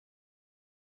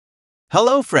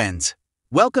Hello friends!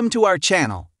 Welcome to our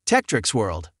channel, Techtricks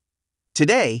World.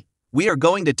 Today, we are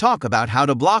going to talk about how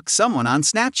to block someone on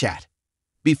Snapchat.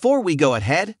 Before we go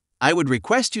ahead, I would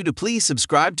request you to please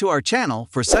subscribe to our channel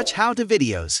for such how-to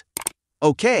videos.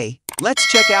 Okay, let's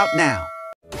check out now.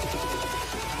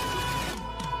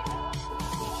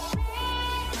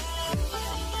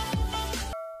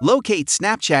 Locate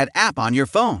Snapchat app on your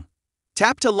phone.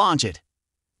 Tap to launch it.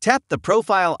 Tap the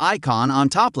profile icon on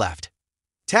top left.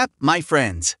 Tap My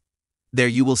Friends. There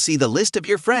you will see the list of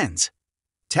your friends.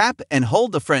 Tap and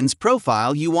hold the friend's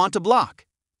profile you want to block.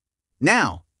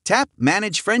 Now, tap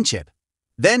Manage Friendship.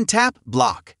 Then tap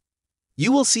Block.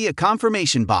 You will see a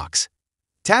confirmation box.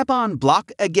 Tap on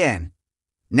Block again.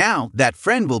 Now, that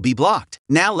friend will be blocked.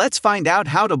 Now let's find out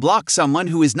how to block someone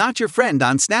who is not your friend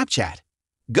on Snapchat.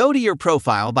 Go to your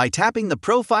profile by tapping the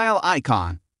profile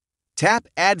icon. Tap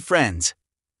Add Friends.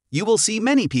 You will see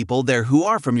many people there who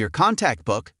are from your contact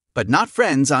book, but not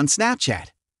friends on Snapchat.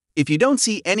 If you don't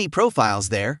see any profiles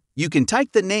there, you can type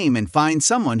the name and find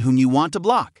someone whom you want to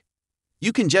block.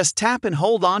 You can just tap and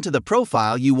hold on to the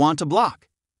profile you want to block.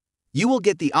 You will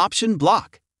get the option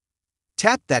Block.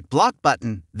 Tap that block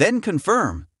button, then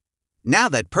confirm. Now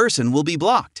that person will be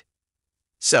blocked.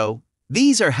 So,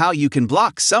 these are how you can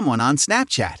block someone on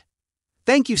Snapchat.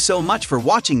 Thank you so much for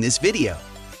watching this video.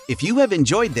 If you have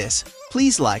enjoyed this,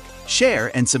 please like,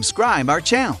 share and subscribe our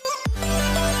channel.